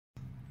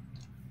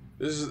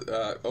This is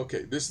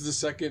okay. This is the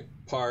second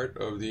part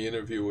of the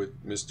interview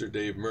with Mr.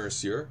 Dave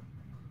Mercier.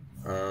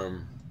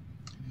 Um,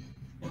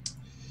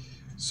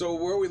 so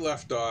where we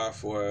left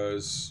off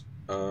was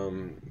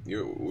we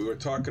were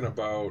talking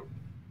about.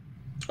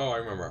 Oh, I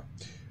remember.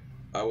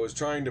 I was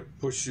trying to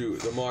push you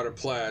the Modern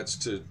Plaids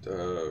to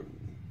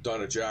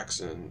Donna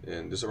Jackson,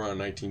 and this is around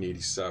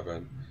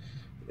 1987.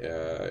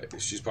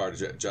 She's part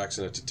of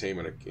Jackson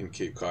Entertainment in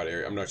Cape Cod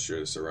area. I'm not sure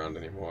it's around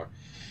anymore.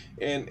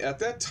 And at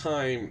that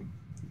time,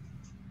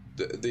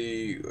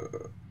 the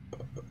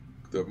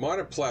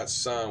Modern Plats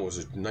sound was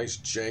a nice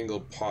jangle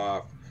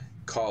pop,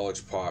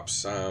 college pop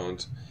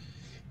sound.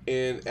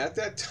 And at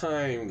that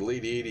time,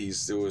 late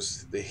 80s, there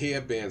was the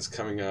hair bands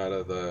coming out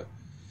of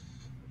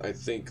I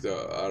think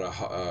out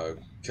of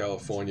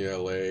California,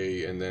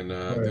 LA, and then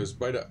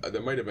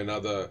there might have been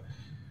other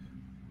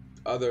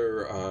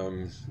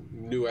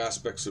new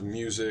aspects of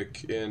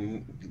music,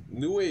 and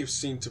new wave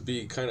seemed to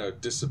be kind of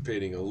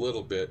dissipating a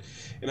little bit,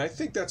 and I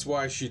think that's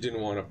why she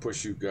didn't want to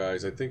push you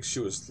guys. I think she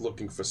was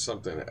looking for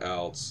something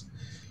else.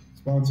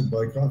 Sponsored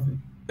by coffee.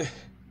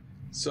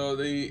 So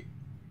that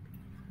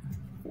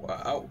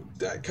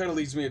kind of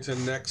leads me into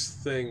the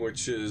next thing,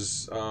 which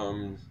is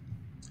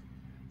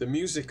the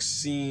music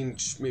scene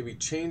maybe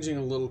changing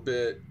a little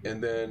bit,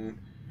 and then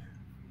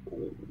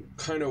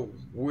kind of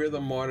where the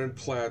Modern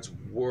Plaids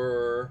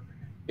were,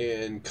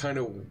 and kind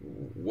of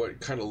what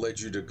kind of led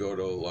you to go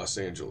to Los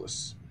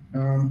Angeles.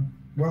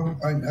 Well,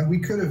 we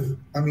could have.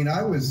 I mean,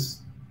 I was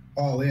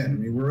all in. I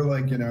mean, we were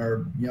like in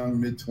our young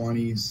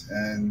mid-20s,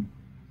 and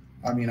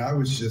I mean, I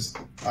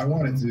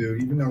wanted to,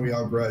 even though we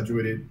all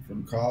graduated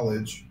from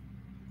college,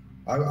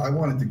 I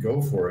wanted to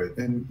go for it.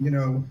 And you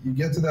know, you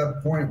get to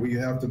that point where you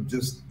have to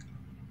just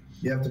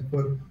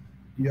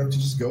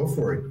go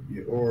for it,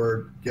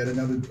 or get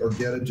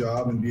a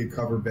job and be a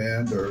cover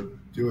band, or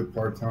do it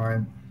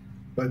part-time.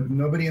 But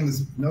nobody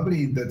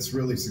that's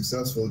really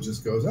successful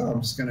just goes, oh,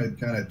 I'm just going to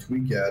kind of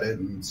tweak at it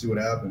and see what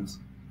happens.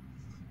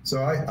 So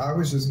I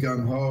was just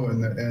gung-ho,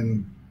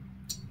 and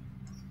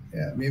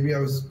yeah, maybe I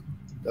was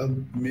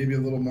maybe a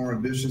little more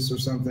ambitious or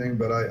something,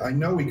 but I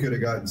know we could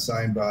have gotten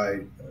signed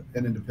by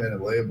an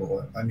independent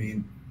label. I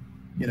mean,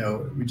 you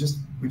know, we just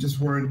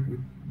weren't,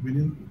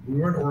 we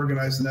weren't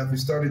organized enough. We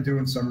started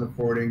doing some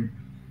recording,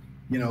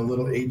 you know,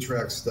 little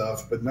 8-track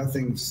stuff, but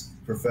nothing's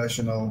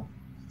professional.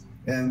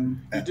 And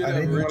you did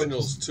have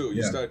originals too.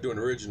 You started doing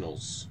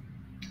originals.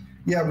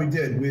 Yeah, we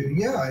did.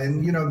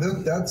 And you know,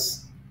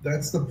 that's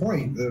the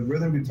point. The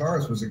rhythm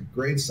guitarist was a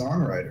great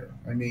songwriter.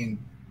 I mean,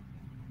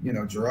 you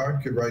know,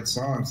 Gerard could write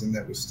songs, and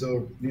that was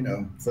still, you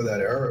know, for that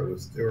era,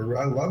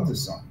 I loved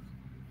his songs.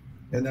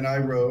 And then I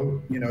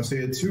wrote, you know, so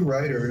you had 2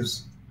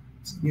 writers,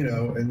 you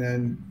know, and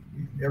then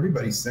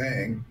everybody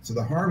sang. So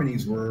the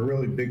harmonies were a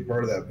really big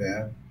part of that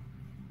band.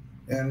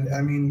 And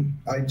I mean,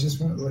 I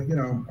just went, like, you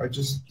know,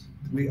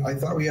 I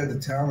thought we had the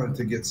talent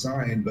to get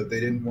signed, but they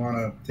didn't want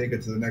to take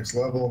it to the next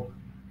level.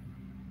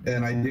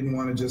 And I didn't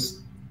want to just,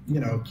 you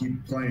know,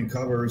 keep playing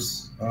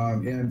covers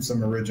and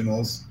some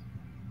originals.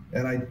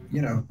 And I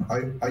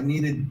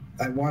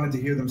wanted to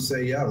hear them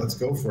say, yeah, let's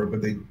go for it,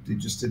 but they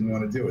just didn't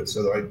want to do it.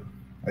 So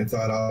I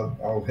thought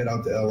I'll head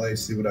out to LA,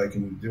 see what I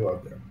can do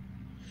out there.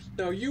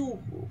 Now you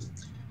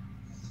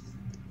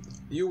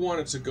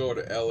wanted to go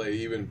to LA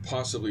even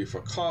possibly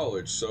for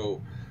college.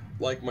 So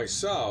like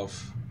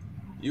myself,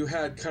 you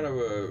had kind of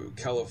a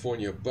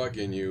California bug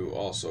in you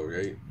also,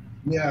 right?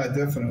 Yeah,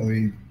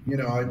 definitely. You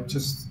know, I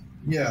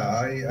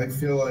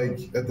feel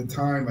like at the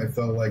time I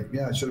felt like,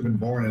 yeah, I should have been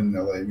born in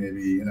LA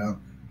maybe, you know.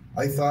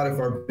 I thought if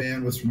our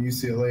band was from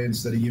UCLA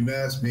instead of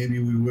UMass, maybe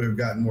we would have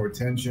gotten more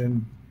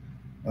attention.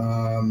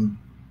 I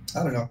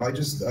don't know. I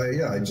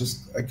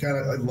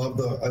love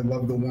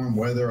the warm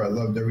weather. I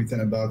loved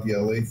everything about the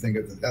LA thing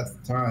at the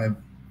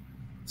time.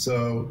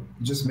 So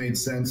it just made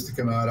sense to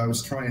come out. I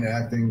was trying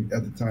acting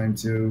at the time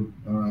too.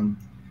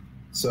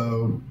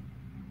 So,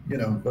 you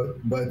know,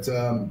 but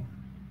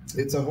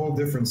it's a whole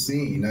different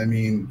scene. I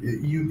mean,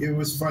 it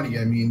was funny.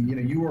 I mean, you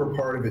know, you were a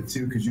part of it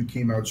too, because you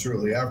came out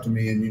shortly after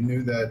me, and you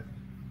knew that.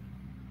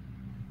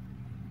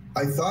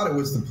 I thought it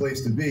was the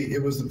place to be.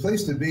 It was the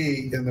place to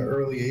be in the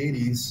early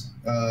 80s,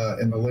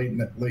 in the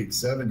late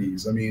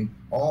 70s. I mean,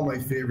 all my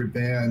favorite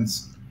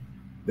bands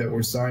that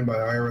were signed by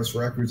IRS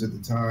Records at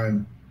the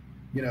time,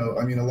 you know,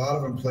 I mean, a lot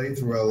of them played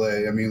through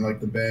LA. I mean, like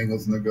the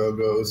Bangles and the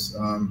Go-Go's,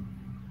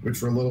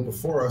 which were a little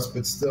before us,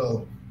 but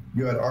still,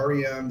 you had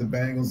REM, the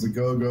Bangles, the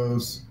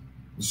Go-Go's,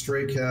 the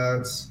Stray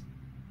Cats,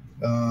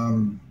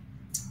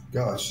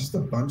 gosh, just a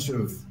bunch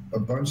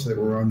that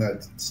were on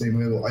that same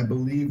label. I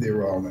believe they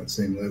were all on that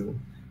same label.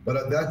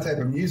 But that type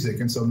of music,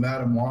 and so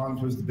Madame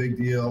Wong's was the big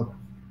deal,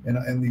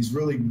 and these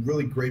really,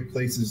 really great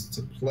places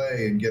to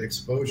play and get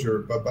exposure.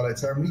 But by the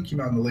time we came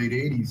out in the late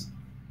 80s,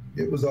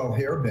 it was all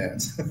hair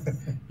bands.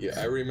 Yeah,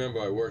 I remember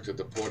I worked at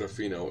the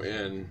Portofino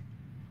Inn,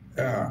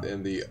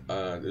 and the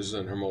this is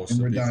in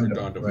Hermosa Beach,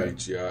 Redondo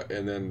Beach, yeah,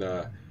 and then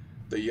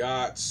the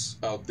yachts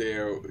out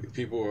there,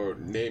 people were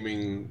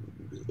naming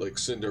like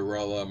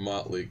Cinderella,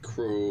 Motley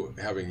Crue,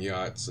 having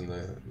yachts, and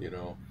the, you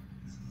know.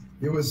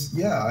 It was,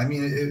 yeah. I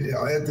mean,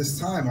 at this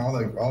time, all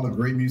the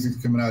great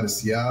music coming out of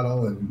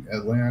Seattle and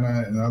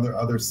Atlanta and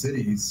other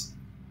cities,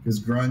 because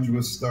grunge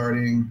was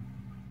starting,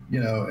 you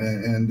know,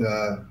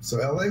 so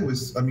LA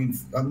was. I mean,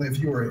 if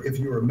you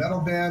were a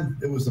metal band,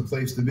 it was the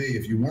place to be.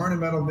 If you weren't a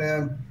metal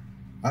band,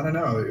 I don't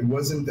know, it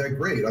wasn't that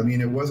great. I mean,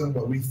 it wasn't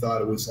what we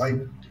thought it was. I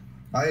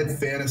had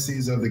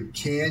fantasies of the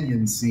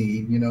Canyon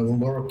scene, you know, the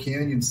Laurel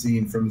Canyon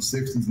scene from the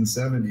 '60s and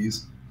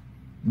 '70s.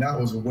 And that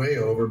was way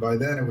over. By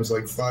then, it was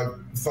like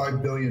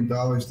 $5 billion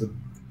to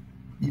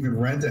even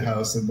rent a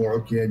house in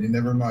Laurel Canyon.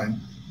 Never mind,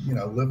 you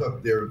know, live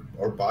up there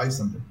or buy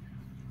something.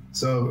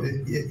 So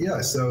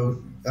yeah,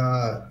 so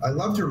I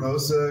loved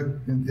Hermosa.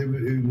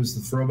 It was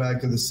the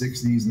throwback to the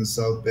 '60s in the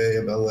South Bay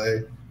of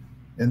LA,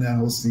 and that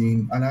whole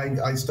scene. And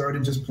I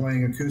started just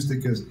playing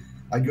acoustic because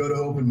I'd go to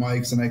open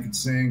mics and I could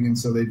sing, and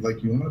so they'd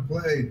like, you want to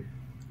play?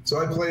 So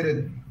I played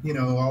at, you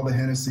know, all the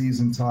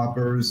Hennessy's and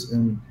Toppers,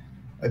 and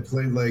I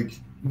played like,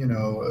 you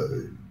know,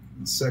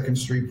 Second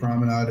Street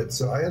Promenade.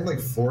 So I had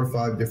like 4 or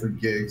 5 different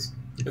gigs.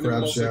 And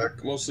they're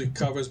mostly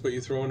covers, but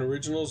you throw in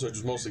originals, or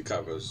just mostly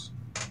covers?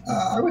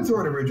 I would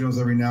throw in originals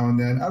every now and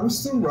then. I was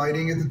still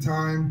writing at the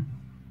time.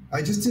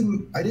 I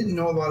didn't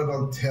know a lot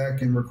about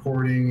tech and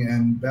recording,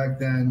 and back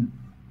then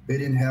they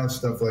didn't have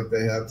stuff like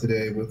they have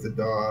today with the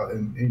DAW,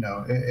 and you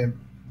know, and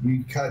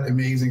you cut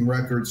amazing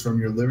records from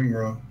your living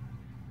room.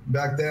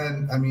 Back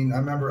then, I mean, I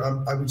remember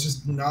I was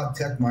just not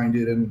tech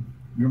minded, and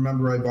you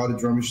remember I bought a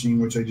drum machine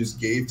which I just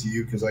gave to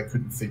you because I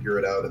couldn't figure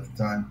it out at the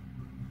time.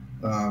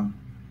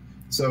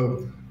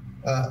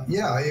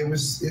 Yeah, it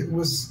was,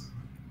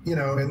 you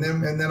know, and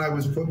then I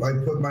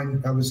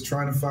was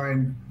trying to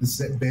find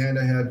the band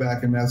I had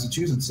back in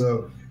Massachusetts,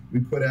 so we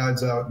put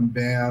ads out in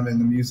BAM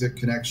and the Music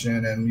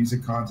Connection and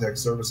Music Contact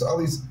Service, all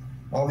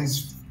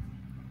these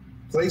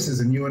places,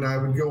 and you and I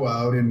would go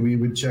out and we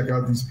would check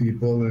out these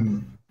people,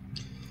 and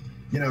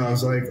you know, I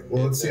was like,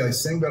 well, let's see, I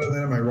sing better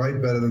than them, I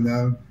write better than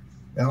them,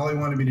 and all they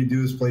wanted me to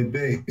do is play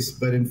bass.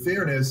 But in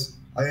fairness,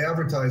 I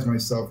advertised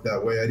myself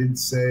that way. I didn't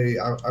say,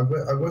 I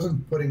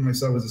wasn't putting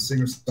myself as a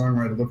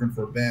singer-songwriter looking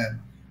for a band.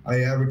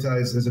 I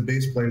advertised as a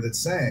bass player that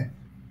sang.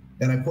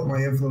 And I put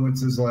my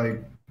influences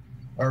like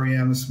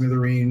REM, the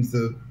Smithereens,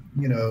 the,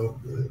 you know,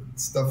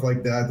 stuff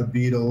like that, the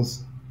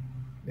Beatles.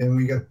 And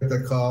we got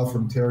that call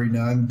from Terry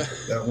Nunn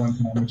that one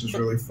time, which was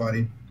really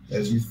funny,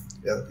 as you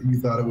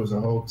thought it was a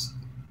hoax.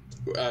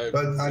 But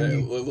I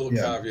mean, a little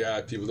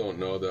caveat, people don't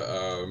know that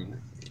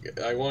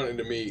I wanted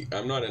to meet,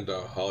 I'm not into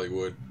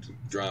Hollywood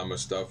drama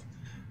stuff.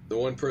 The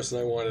one person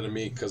I wanted to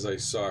meet, because I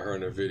saw her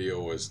in a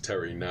video, was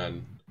Terry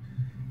Nunn.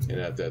 And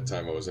at that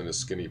time I was in a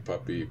Skinny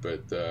Puppy,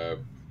 but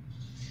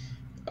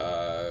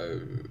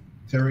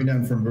Terry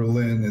Nunn from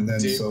Berlin, and then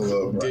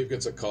solo. Dave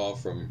gets a call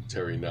from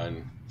Terry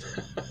Nunn.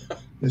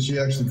 Did she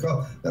actually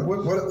call?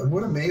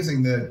 What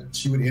amazing that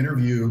she would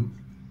interview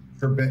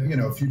her, you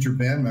know, future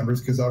band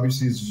members, because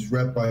obviously she's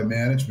rep by a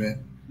management,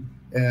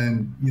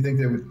 and you think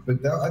they would.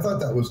 But I thought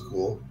that was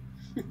cool.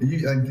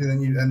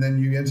 And then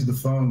you answer the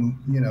phone.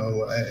 You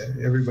know,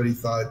 everybody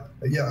thought,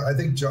 yeah, I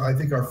think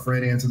our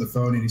friend answered the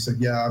phone, and he said,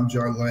 yeah, I'm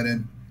John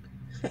Lennon.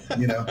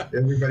 You know,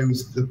 everybody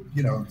was,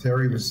 you know,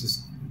 Terry was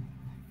just,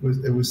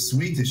 it was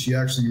sweet that she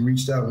actually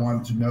reached out and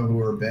wanted to know who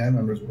her band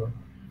members were.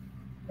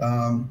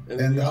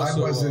 And also, I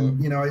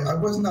wasn't, you know, I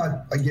was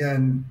not,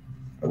 again,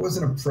 I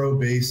wasn't a pro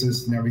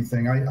bassist and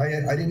everything.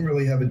 I didn't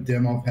really have a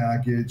demo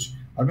package.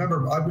 I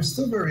remember I was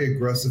still very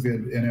aggressive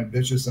and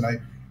ambitious, and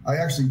I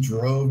actually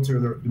drove to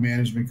the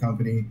management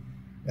company,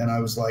 and I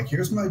was like,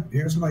 here's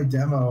my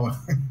demo.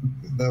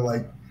 They're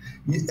like,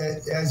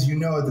 as you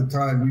know, at the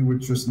time, we were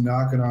just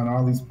knocking on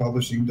all these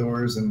publishing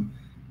doors and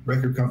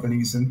record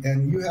companies,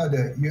 and you had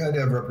to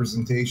have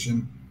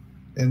representation,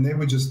 and they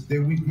would,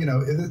 you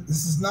know,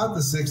 this is not the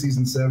 '60s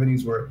and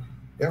 '70s where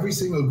every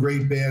single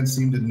great band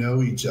seemed to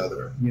know each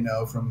other, you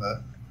know, from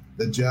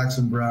the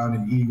Jackson Browne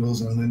and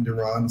Eagles and Linda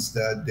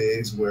Ronstadt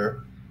days,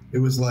 where it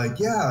was like,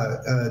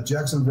 yeah,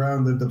 Jackson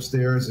Browne lived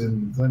upstairs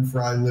and Glenn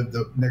Frey lived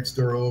next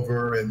door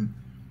over, and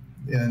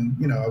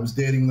you know, I was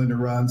dating Linda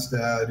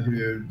Ronstadt,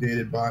 who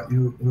dated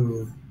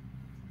who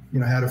you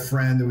know, had a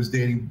friend that was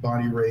dating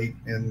Bonnie Raitt,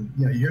 and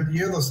you know, you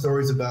hear those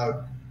stories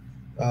about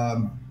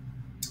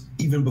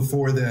even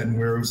before then,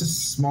 where it was just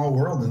a small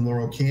world in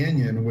Laurel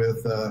Canyon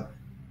with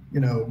you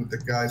know, with the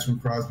guys from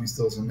Crosby,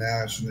 Stills and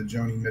Nash and the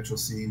Joni Mitchell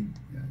scene.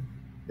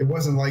 It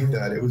wasn't like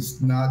that. It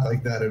was not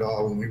like that at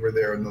all when we were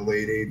there in the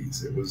late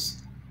 '80s. It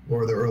was,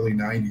 or the early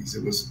 '90s.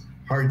 It was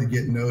hard to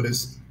get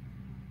noticed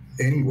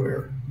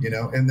anywhere, you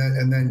know. And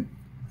then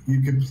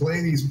you could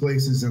play these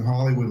places in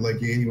Hollywood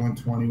like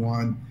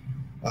 8121,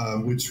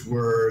 which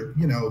were,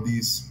 you know,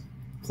 these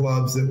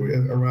clubs that were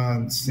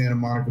around Santa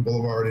Monica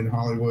Boulevard in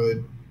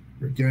Hollywood,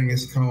 or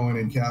Genghis Cohen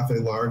and Cafe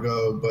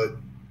Largo. But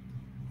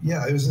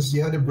yeah, it was just,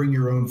 you had to bring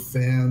your own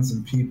fans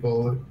and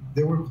people.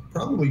 There were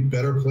probably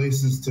better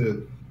places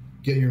to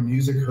get your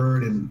music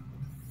heard in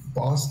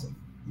Boston,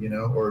 you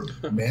know, or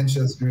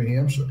Manchester, New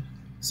Hampshire.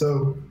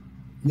 So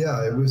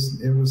yeah, it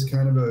was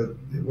kind of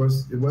it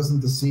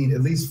wasn't the scene,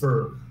 at least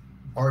for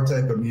our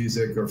type of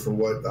music or for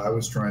what I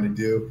was trying to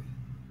do.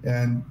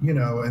 And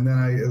and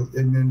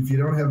then if you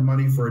don't have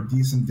money for a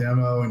decent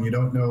demo and you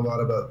don't know a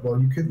lot about,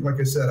 well, you could, like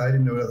I said, I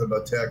didn't know nothing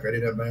about tech. I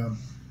didn't have my own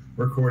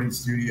recording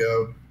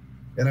studio,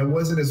 and I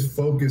wasn't as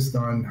focused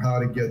on how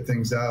to get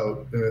things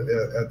out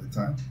at the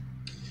time.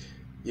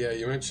 Yeah,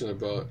 you mentioned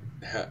about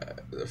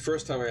the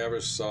first time I ever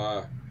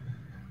saw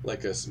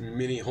like a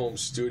mini home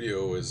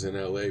studio was in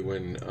LA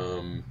when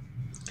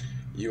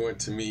you went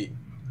to meet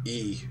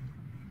E.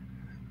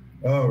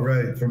 Oh,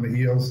 right, from the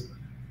Eels.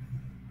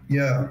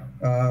 Yeah.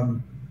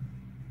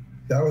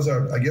 That was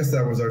I guess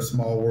that was our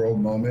small world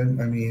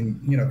moment. I mean,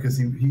 because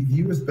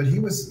he was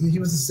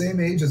the same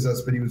age as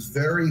us, but he was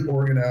very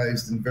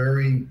organized and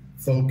very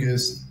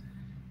focused.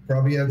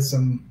 Probably had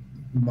some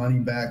money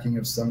backing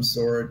of some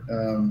sort.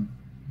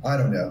 I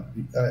don't know.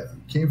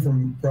 Came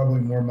from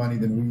probably more money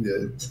than we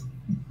did.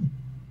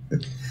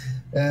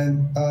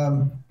 And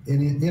I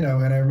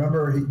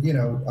remember,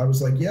 I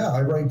was like, yeah,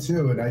 I write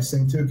too, and I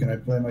sing too. Can I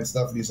play my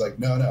stuff? And he's like,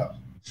 no.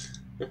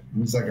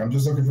 He's like, I'm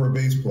just looking for a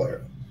bass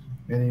player.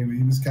 And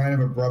he was kind of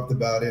abrupt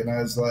about it. And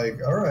I was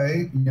like, all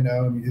right,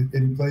 and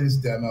he played his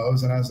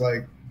demos. And I was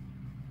like,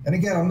 and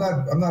again, I'm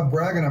not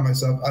bragging on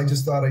myself. I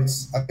just thought I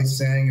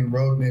sang and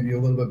wrote maybe a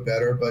little bit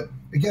better. But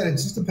again, it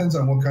just depends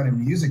on what kind of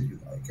music you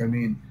like. I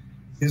mean,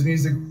 his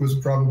music was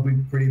probably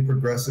pretty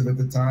progressive at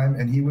the time,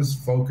 and he was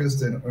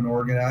focused and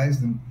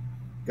organized, and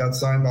got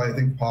signed by, I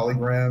think,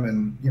 Polygram,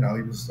 and he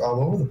was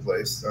all over the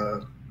place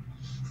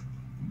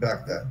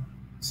back then.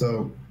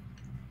 So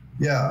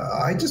yeah,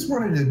 I just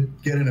wanted to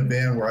get in a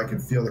band where I could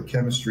feel the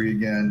chemistry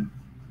again,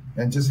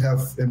 and just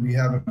be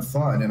having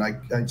fun. And I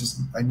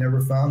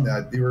never found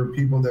that. There were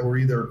people that were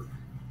either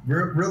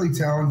really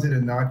talented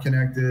and not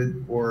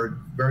connected, or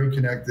very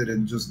connected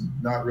and just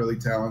not really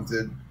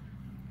talented.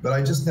 But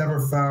I just never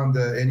found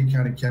any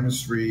kind of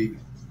chemistry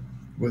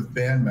with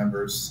band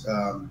members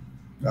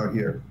out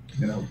here,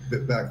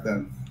 back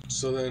then.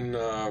 So then,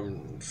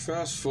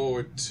 fast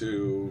forward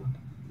to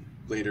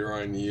later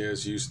on in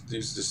years, you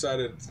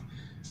decided,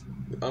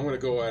 I'm going to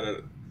go at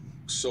it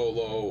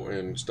solo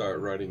and start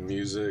writing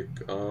music.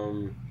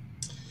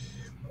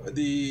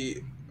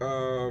 Did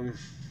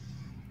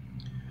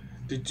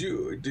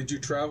you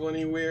travel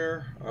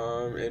anywhere?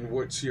 And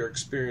what's your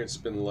experience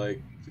been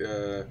like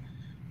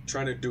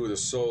trying to do the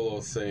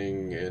solo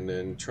thing and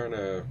then trying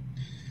to?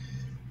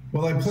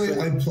 Well, I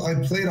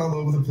played all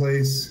over the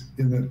place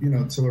in the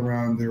till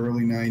around the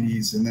early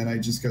 '90s, and then I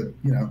just got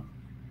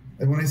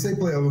and when I say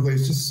play all over the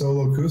place, just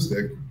solo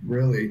acoustic,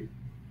 really.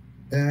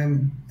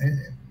 And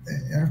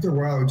after a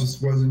while, it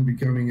just wasn't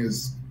becoming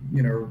as,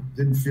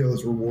 didn't feel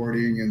as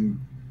rewarding,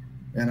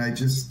 and I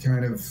just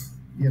kind of,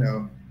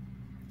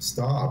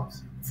 stopped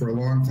for a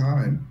long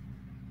time.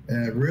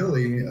 And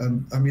really,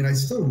 I mean, I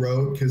still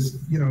wrote, because,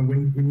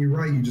 when you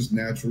write, you just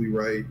naturally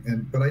write,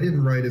 but I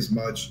didn't write as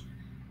much,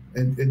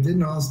 and it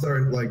didn't all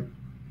start like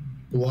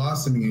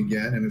blossoming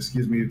again. And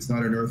excuse me, it's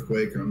not an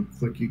earthquake. I'm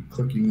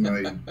clicking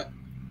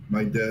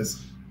my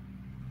desk.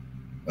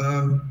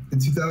 In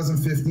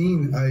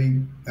 2015,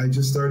 I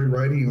just started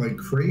writing like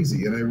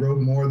crazy, and I wrote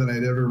more than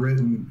I'd ever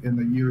written in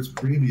the years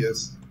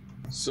previous.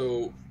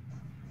 So,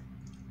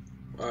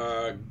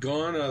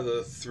 gone are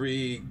the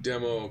 3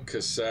 demo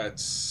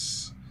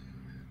cassettes,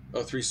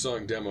 or 3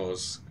 song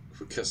demos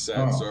for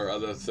cassettes or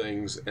other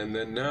things, and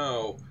then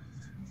now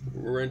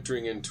we're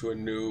entering into a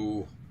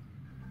new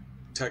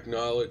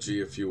technology,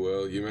 if you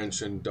will. You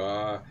mentioned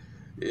DAW.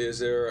 Is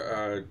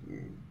there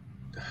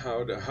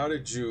how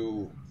did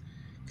you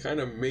kind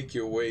of make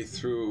your way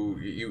through?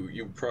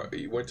 You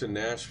went to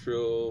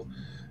Nashville.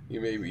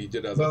 You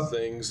did other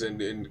things, and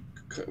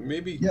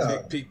maybe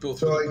take people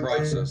through the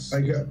process.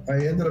 I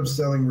ended up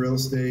selling real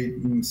estate,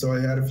 and so I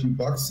had a few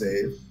bucks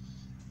saved.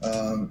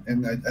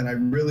 And I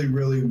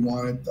really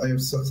wanted. I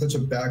have such a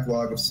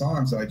backlog of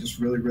songs, and I just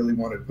really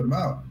wanted to put them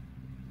out.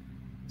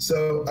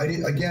 So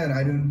I'm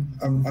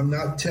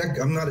not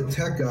a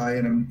tech guy,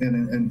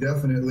 and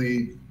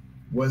definitely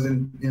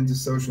wasn't into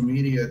social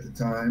media at the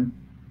time.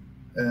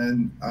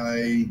 And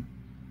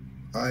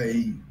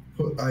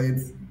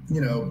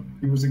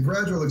it was a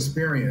gradual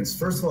experience.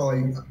 First of all,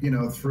 I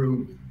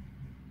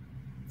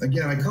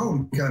call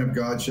them kind of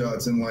God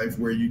shots in life,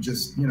 where you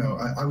just,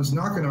 I was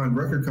knocking on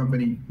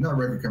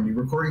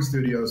recording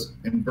studios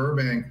in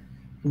Burbank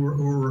who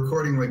were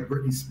recording like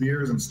Britney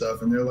Spears and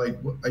stuff. And they're like,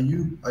 are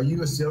you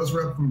a sales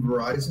rep from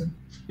Verizon?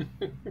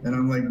 And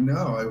I'm like,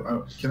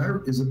 no,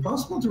 is it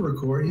possible to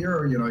record here?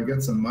 Or, I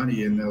get some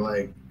money. And they're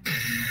like,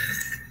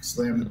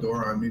 slam the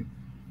door on me.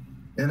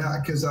 And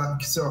I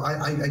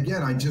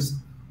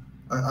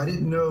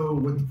didn't know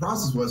what the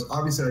process was.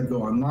 Obviously I'd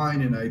go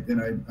online and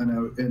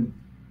then,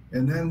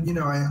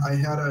 I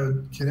had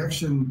a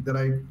connection that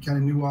I kind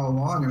of knew all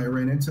along, and I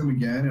ran into him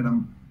again.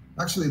 And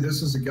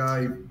this is a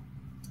guy,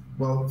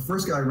 well, the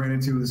first guy I ran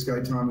into was this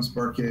guy, Thomas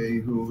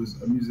Barquet, who was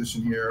a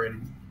musician here,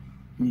 and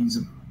he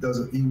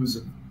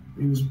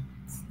was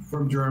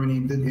from Germany,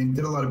 and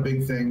did a lot of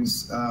big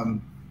things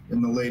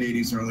in the late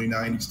 80s and early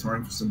 90s,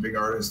 touring for some big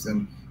artists,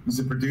 and he's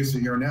a producer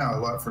here now, a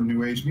lot for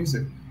new age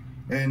music.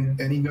 And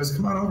he goes,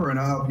 come on over and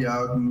I'll help you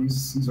out. And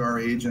he's our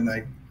age, and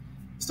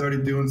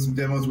started doing some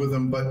demos with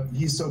him, but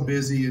he's so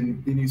busy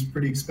and he's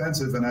pretty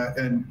expensive.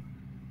 And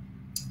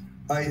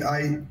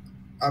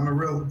I'm a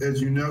real,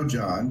 as you know,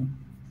 John,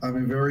 I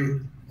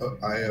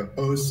have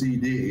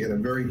OCD and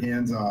I'm very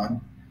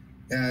hands-on.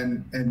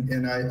 And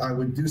I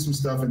would do some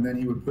stuff and then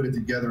he would put it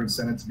together and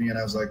send it to me. And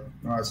I was like,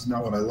 no, this is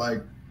not what I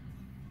like.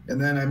 And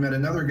then I met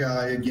another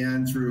guy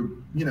again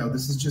through,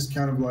 this is just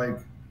kind of like,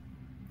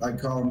 I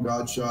call them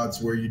God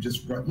shots, where you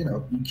just,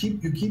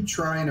 you keep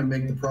trying to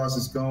make the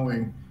process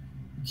going,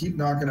 you keep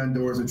knocking on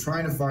doors and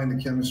trying to find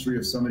the chemistry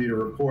of somebody to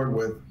record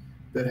with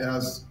that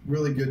has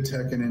really good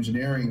tech and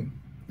engineering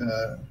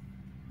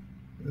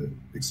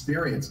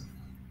experience.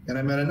 And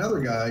I met another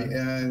guy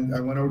and I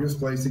went over to his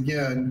place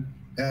again.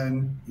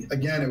 And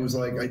again, it was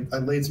like I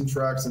laid some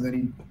tracks and then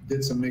he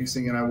did some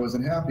mixing and I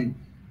wasn't happy.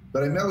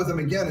 But I met with him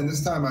again, and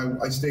this time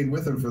I stayed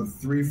with him for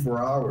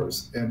 3-4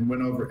 hours and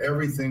went over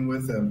everything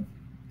with him.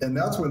 And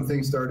that's when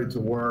things started to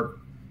work.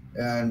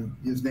 And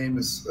his name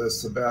is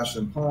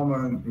Sebastian Palma,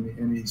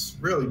 and he's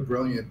really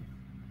brilliant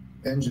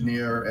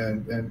engineer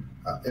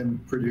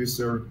and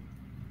producer.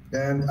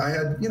 And I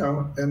had,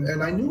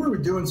 and I knew we were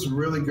doing some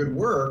really good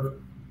work.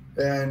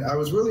 And I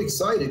was really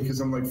excited because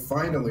I'm like,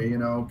 finally,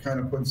 kind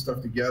of putting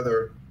stuff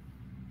together.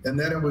 And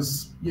then it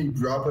was, you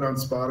drop it on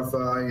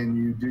Spotify and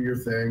you do your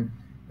thing.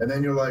 And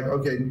then you're like,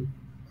 okay,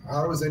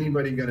 how is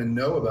anybody going to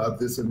know about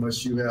this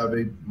unless you have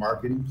a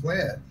marketing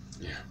plan?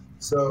 Yeah.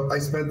 So I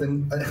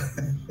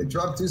I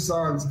dropped 2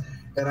 songs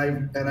and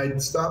I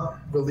stopped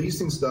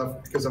releasing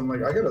stuff because I'm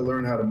like, I got to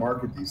learn how to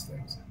market these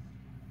things.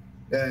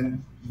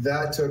 And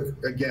that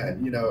took,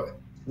 again,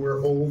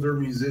 we're older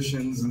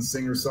musicians and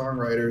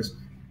singer-songwriters.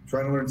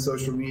 Trying to learn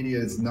social media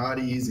is not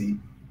easy.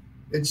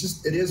 It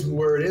is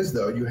where it is,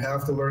 though. You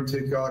have to learn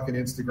TikTok and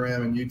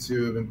Instagram and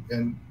YouTube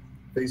and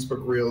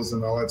Facebook Reels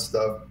and all that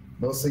stuff,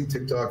 mostly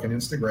TikTok and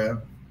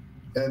Instagram.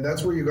 And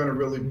that's where you're going to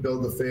really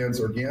build the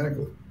fans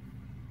organically.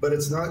 But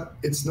it's not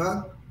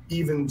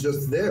even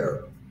just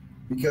there,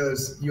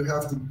 because you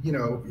have to,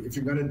 if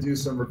you're going to do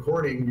some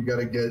recording, you're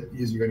going to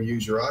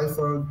use your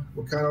iPhone.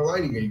 What kind of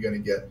lighting are you going to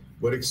get?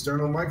 What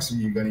external mics are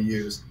you going to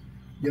use?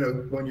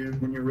 When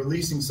you're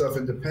releasing stuff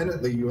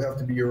independently, you have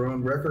to be your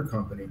own record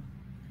company.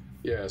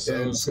 Yeah.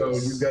 So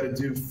you've got to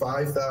do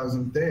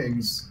 5,000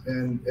 things.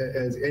 And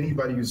as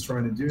anybody who's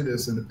trying to do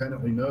this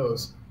independently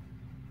knows,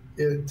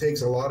 it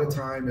takes a lot of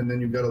time, and then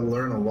you've got to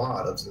learn a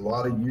lot. It's a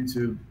lot of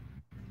YouTube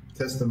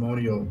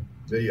testimonial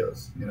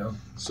videos,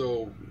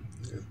 So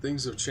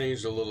things have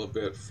changed a little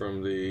bit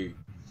from the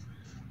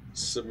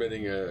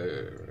submitting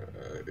a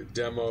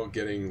demo,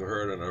 getting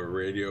heard on a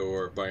radio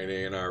or by an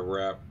A&R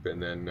rep,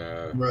 and then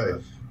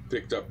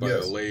picked up by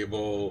a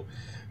label.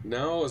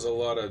 Now is a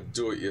lot of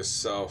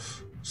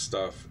do-it-yourself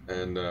stuff,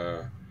 and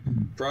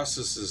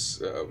process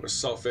is a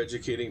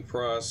self-educating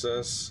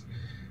process,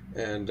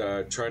 and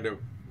trying to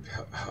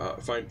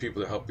find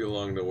people to help you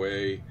along the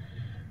way.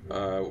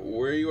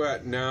 Where are you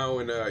at now,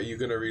 and are you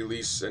going to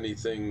release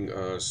anything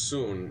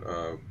soon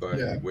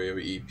by way of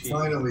EP?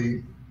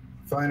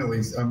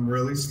 Finally, I'm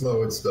really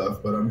slow at stuff,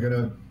 but I'm going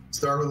to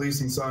start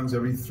releasing songs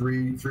every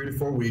 3 to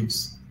 4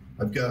 weeks.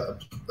 I've got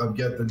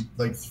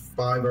the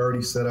 5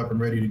 already set up and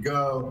ready to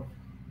go.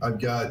 I've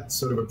got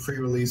sort of a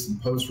pre-release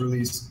and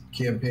post-release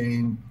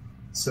campaign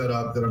set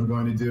up that I'm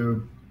going to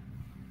do.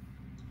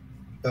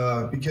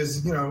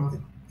 Because,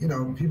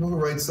 people who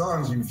write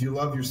songs, if you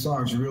love your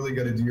songs, you really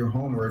got to do your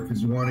homework,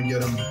 because you want to get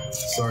them,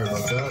 sorry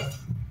about that,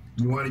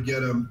 you want to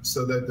get them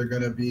so that they're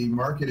going to be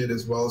marketed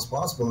as well as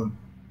possible.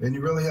 And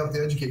you really have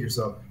to educate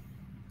yourself.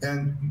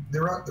 And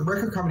the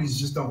record companies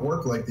just don't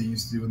work like they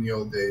used to do in the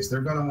old days. They're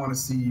going to want to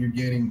see you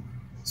gaining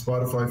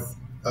Spotify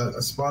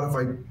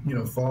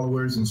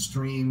followers and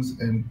streams,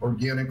 and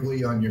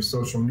organically on your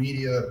social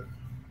media.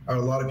 Are a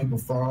lot of people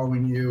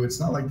following you? It's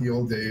not like the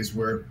old days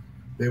where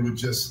they would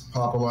just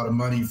pop a lot of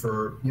money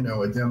for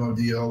a demo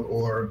deal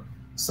or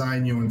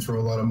sign you and throw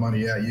a lot of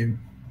money at you.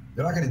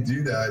 They're not going to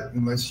do that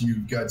unless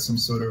you've got some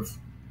sort of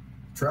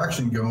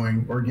traction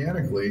going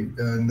organically.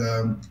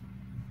 And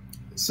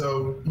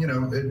so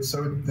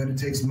then it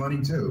takes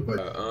money too.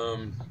 But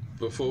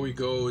before we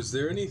go, is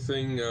there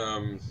anything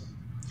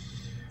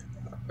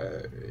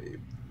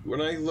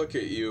when I look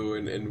at you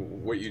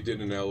and what you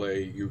did in LA,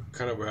 you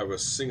kind of have a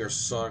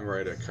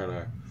singer-songwriter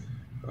kind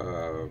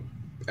of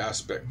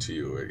aspect to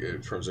you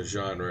in terms of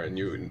genre,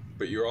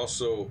 but you're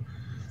also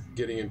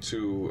getting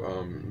into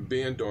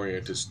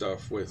band-oriented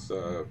stuff with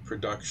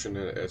production,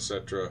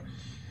 etc.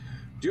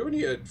 Do you have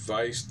any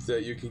advice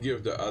that you can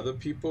give to other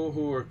people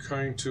who are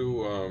trying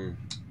to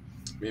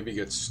maybe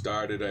get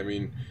started? I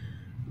mean,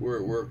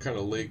 we're kind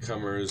of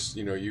latecomers.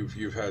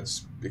 You've had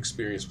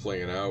experience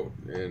playing out,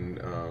 and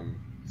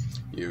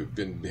you've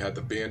had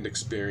the band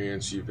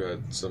experience. You've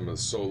had some of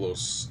the solo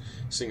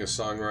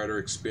singer-songwriter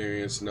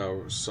experience,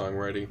 now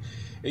songwriting.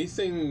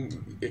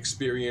 Anything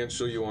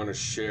experiential you want to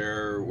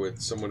share with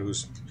someone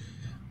who's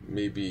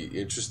maybe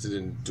interested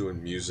in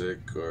doing music,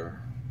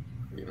 or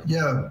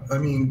Yeah, I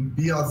mean,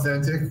 be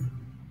authentic.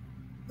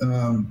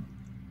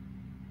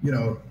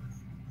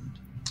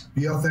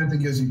 Be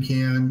authentic as you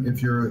can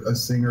if you're a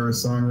singer, a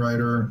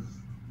songwriter,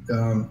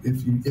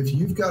 if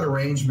you've got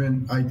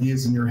arrangement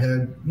ideas in your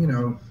head,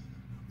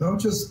 don't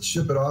just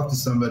ship it off to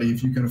somebody.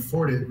 If you can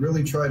afford it,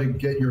 really try to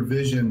get your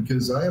vision,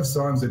 because I have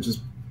songs that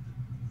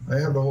I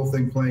have the whole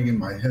thing playing in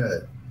my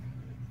head.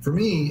 For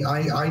me,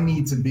 I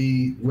need to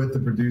be with the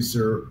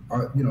producer,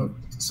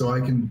 so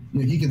I can,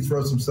 he can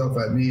throw some stuff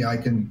at me. I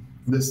can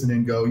listen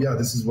and go, yeah,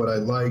 this is what I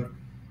like.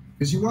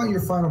 Because you want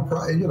your final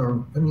product,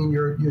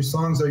 your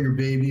songs are your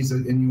babies,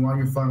 and you want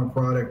your final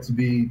product to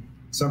be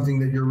something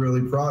that you're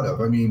really proud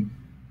of. I mean,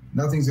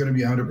 nothing's going to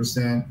be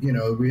 100%.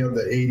 We have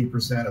the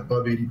 80%,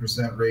 above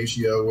 80%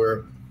 ratio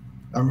where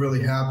I'm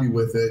really happy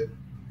with it.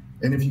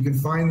 And if you can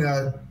find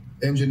that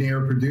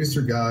engineer,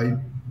 producer guy,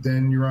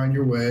 then you're on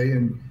your way,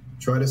 and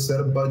try to set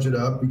a budget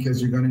up,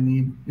 because you're going to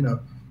need, you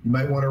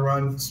might want to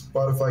run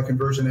Spotify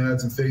conversion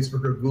ads and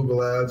Facebook or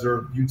Google ads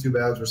or YouTube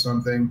ads or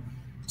something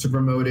to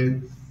promote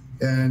it.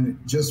 And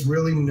just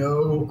really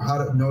know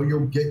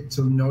get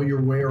to know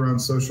your way around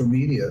social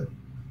media,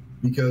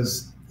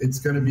 because it's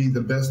going to be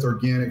the best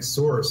organic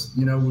source.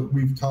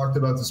 We've talked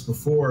about this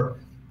before.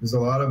 There's a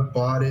lot of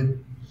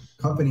botted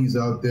companies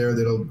out there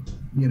that'll,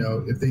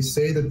 if they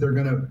say that they're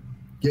going to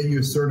get you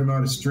a certain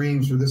amount of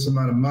streams for this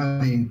amount of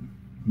money,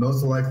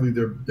 most likely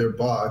they're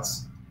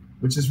bots,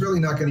 which is really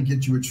not going to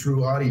get you a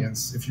true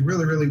audience. If you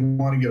really, really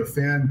want to get a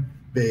fan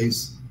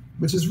base,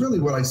 which is really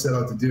what I set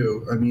out to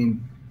do. I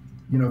mean,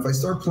 if I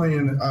start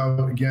playing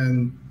out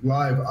again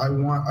live, I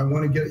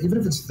want to get, even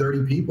if it's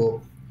 30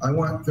 people, I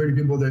want 30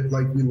 people that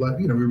we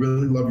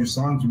really love your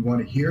songs. We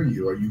want to hear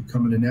you. Are you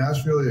coming to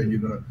Nashville? Are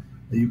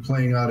you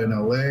playing out in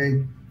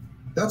LA?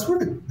 That's where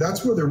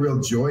the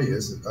real joy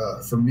is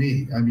for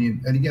me. I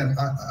mean, and again,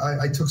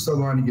 I took so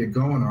long to get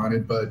going on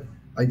it, but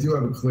I do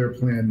have a clear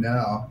plan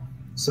now.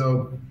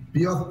 So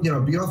be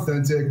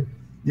authentic,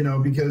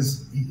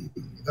 because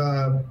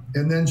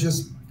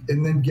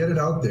and then get it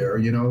out there.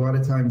 A lot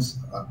of times,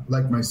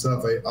 like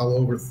myself, I'll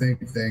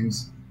overthink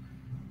things,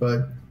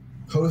 but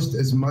post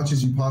as much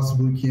as you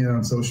possibly can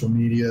on social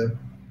media.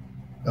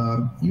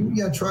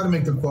 Try to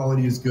make the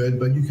quality as good,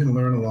 but you can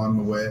learn along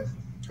the way.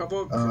 How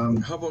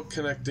about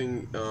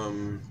connecting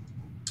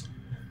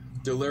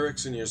the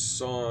lyrics in your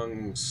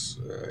songs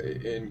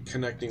and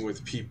connecting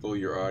with people,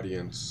 your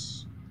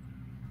audience?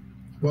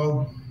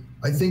 Well,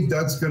 I think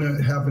that's going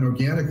to happen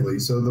organically.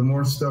 So the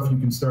more stuff you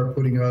can start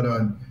putting out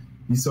on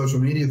these social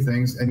media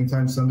things,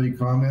 anytime somebody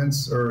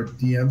comments or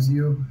DMs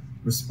you,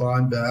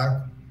 respond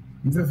back,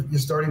 even if you're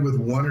starting with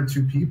 1 or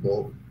 2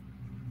 people,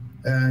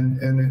 and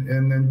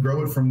then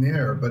grow it from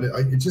there. But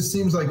it just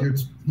seems like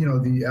the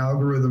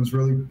algorithms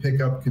really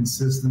pick up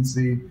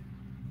consistency.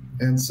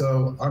 And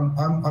so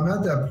I'm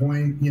at that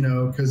point,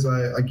 because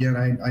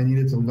I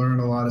needed to learn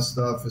a lot of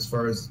stuff as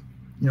far as,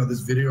 this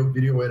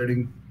video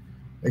editing,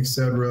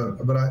 etc.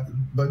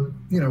 But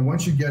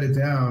once you get it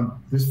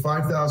down, there's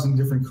 5,000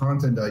 different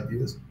content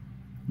ideas.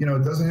 It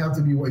doesn't have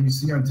to be what you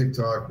see on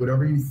TikTok.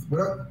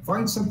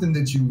 Find something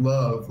that you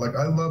love. Like,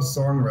 I love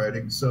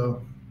songwriting,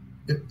 so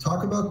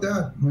talk about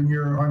that when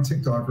you're on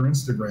TikTok or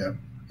Instagram.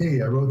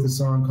 Hey, I wrote this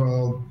song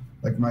called,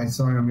 like my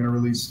song I'm going to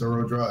release,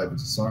 Storrow Drive.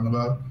 It's a song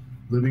about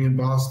living in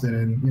Boston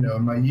and,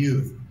 in my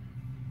youth.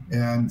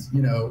 And,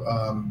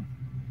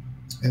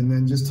 and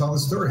then just tell the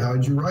story. How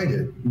did you write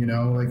it?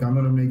 Like, I'm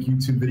going to make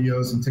YouTube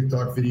videos and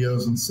TikTok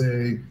videos and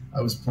say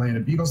I was playing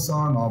a Beatles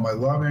song, All My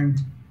Loving,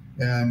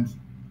 and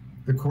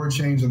the chord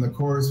change in the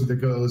chorus that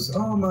goes,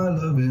 "All my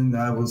loving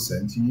I will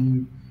send to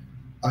you."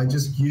 I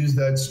just used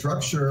that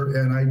structure,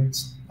 and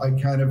I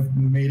kind of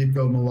made it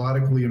go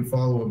melodically and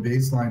follow a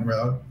bass line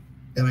route,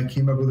 and I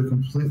came up with a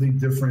completely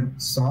different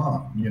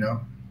song.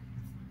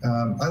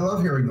 I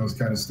love hearing those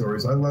kind of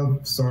stories. I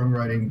love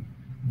songwriting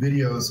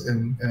videos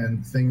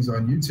and things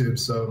on YouTube.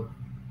 So,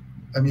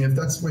 I mean, if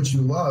that's what you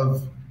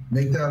love,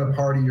 make that a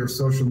part of your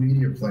social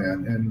media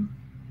plan,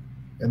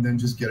 and then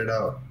just get it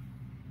out.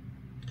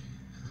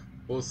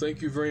 Well,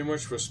 thank you very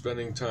much for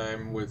spending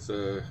time with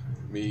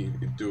me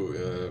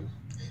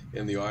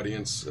and the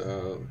audience.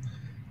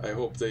 I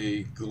hope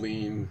they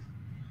glean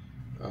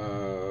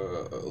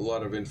a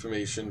lot of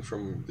information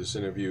from this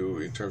interview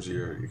in terms of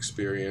your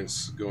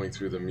experience going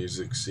through the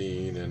music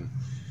scene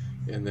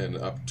and then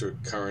up to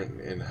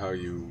current, and how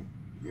you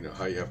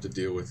have to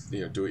deal with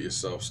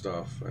do-it-yourself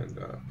stuff. And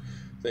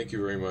thank you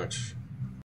very much.